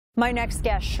My next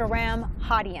guest,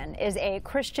 Hagmen&Hagmen, is a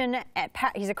Christian.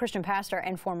 He's a Christian pastor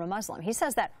and former Muslim. He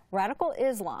says that radical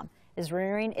Islam is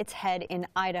rearing its head in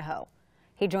Idaho.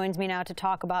 He joins me now to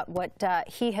talk about what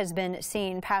he has been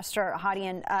seeing. Pastor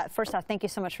Hagmen, first off, thank you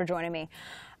so much for joining me.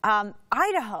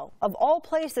 Idaho, of all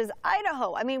places,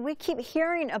 Idaho. I mean, we keep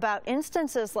hearing about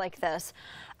instances like this.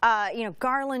 You know,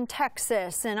 Garland,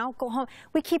 Texas, and Oklahoma.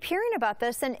 We keep hearing about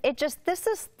this, and it just this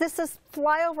is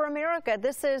flyover America.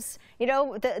 This is, you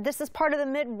know, this is part of the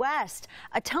Midwest.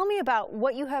 Tell me about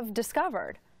what you have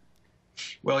discovered.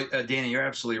 Well, Dana, you're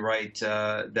absolutely right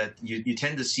that you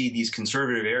tend to see these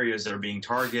conservative areas that are being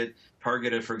targeted,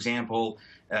 for example,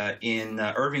 in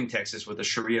Irving, Texas, with the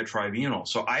Sharia tribunal.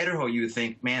 So Idaho, you would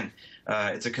think, man,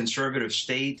 it's a conservative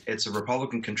state, it's a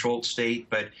Republican-controlled state,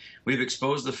 but we've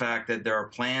exposed the fact that there are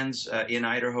plans in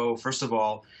Idaho, first of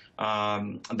all,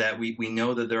 that we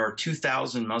know that there are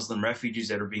 2,000 Muslim refugees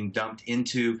that are being dumped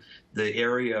into the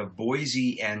area of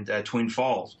Boise and Twin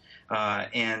Falls.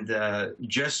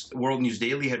 Just World News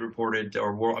Daily had reported,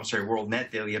 or World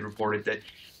Net Daily had reported that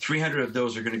 300 of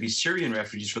those are going to be Syrian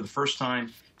refugees for the first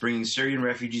time, bringing Syrian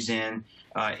refugees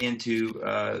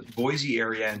into Boise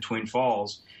area and Twin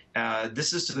Falls.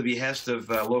 This is to the behest of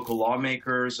local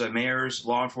lawmakers, mayors,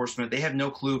 law enforcement. They have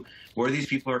no clue where these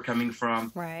people are coming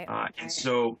from. Right.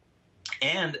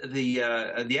 And the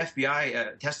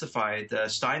FBI testified,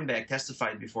 Steinbeck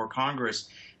testified before Congress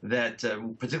that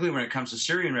particularly when it comes to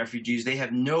Syrian refugees, they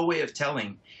have no way of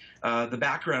telling the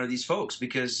background of these folks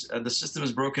because the system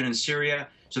is broken in Syria,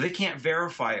 so they can't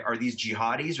verify, are these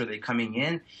jihadis, are they coming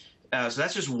in? So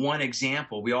that's just one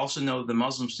example. We also know the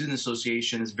Muslim Student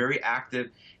Association is very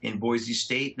active in Boise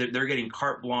State. They're getting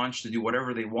carte blanche to do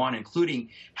whatever they want, including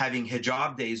having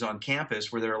hijab days on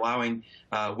campus where they're allowing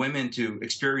women to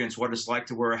experience what it's like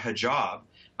to wear a hijab,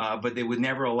 but they would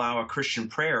never allow a Christian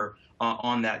prayer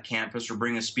on that campus or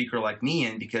bring a speaker like me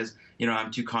in because, you know,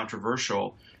 I'm too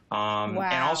controversial. Wow.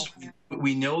 And also,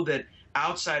 we know that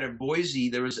outside of Boise,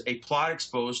 there was a plot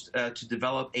exposed to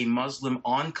develop a Muslim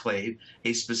enclave,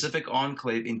 a specific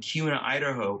enclave in Kuna,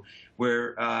 Idaho,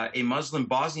 where a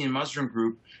Bosnian Muslim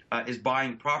group is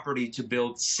buying property to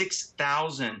build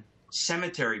 6,000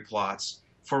 cemetery plots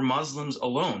for Muslims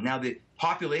alone. Now, the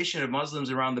population of Muslims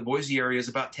around the Boise area is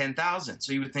about 10,000.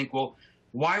 So you would think, well,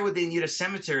 why would they need a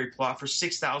cemetery plot for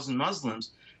 6,000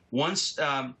 Muslims? Once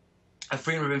a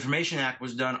Freedom of Information Act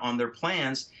was done on their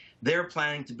plans, they're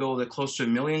planning to build a close to $1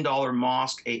 million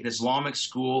mosque, an Islamic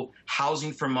school,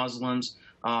 housing for Muslims,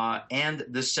 and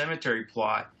the cemetery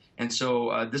plot. And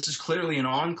so this is clearly an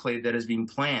enclave that is being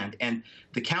planned. And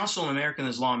the Council on American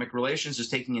Islamic Relations is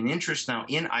taking an interest now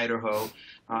in Idaho.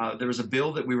 There was a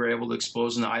bill that we were able to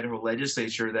expose in the Idaho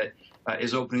legislature that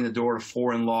is opening the door to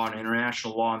foreign law and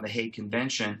international law and the Hague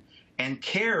Convention. And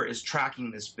CARE is tracking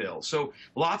this bill. So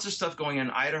lots of stuff going on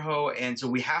in Idaho. And so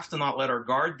we have to not let our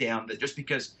guard down that just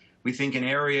because we think an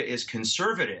area is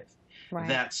conservative, right,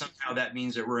 that somehow that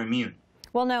means that we're immune.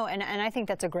 Well, no, and I think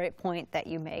that's a great point that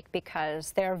you make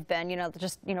because there have been, you know,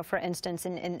 just, you know, for instance,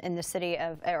 in the city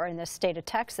of, or in the state of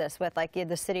Texas with like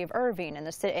the city of Irving and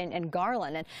the city and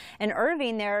Garland. And in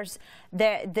Irving, there's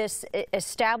this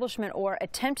establishment or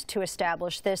attempt to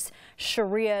establish this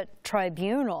Sharia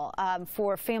tribunal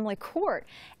for family court.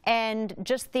 And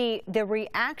just the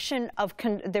reaction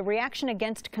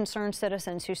against concerned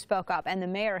citizens who spoke up and the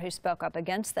mayor who spoke up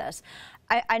against this.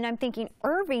 And I'm thinking,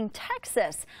 Irving,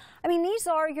 Texas. I mean, these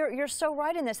are, you're so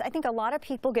right in this. I think a lot of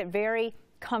people get very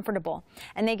comfortable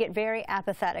and they get very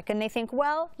apathetic and they think,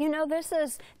 well, you know, this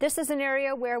is an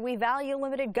area where we value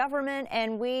limited government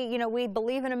and we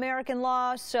believe in American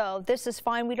law, so this is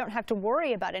fine. We don't have to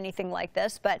worry about anything like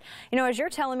this. But, you know, as you're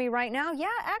telling me right now, yeah,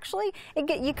 actually,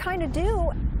 you kind of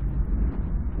do.